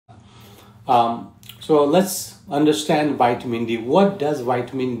So let's understand vitamin D. What does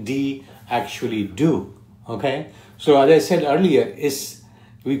vitamin D actually do? Okay, so as I said earlier,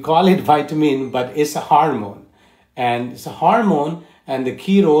 we call it vitamin, but it's a hormone, and it's a hormone, and the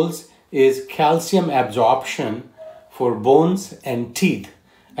key roles is calcium absorption for bones and teeth,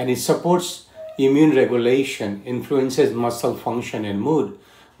 and it supports immune regulation, influences muscle function and mood.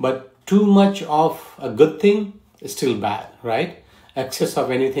 But too much of a good thing is still bad, right? Excess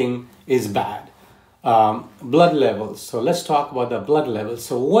of anything is bad. Blood levels. So let's talk about the blood levels.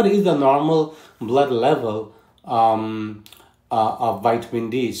 So what is the normal blood level of vitamin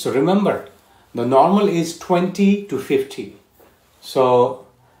D? So remember, the normal is 20 to 50. So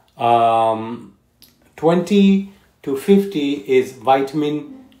 20 to 50 is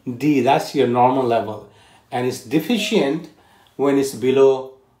vitamin D. That's your normal level. And it's deficient when it's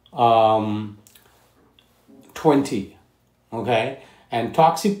below 20. Okay? And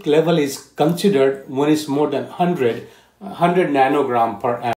toxic level is considered when it's more than 100 nanogram per ml.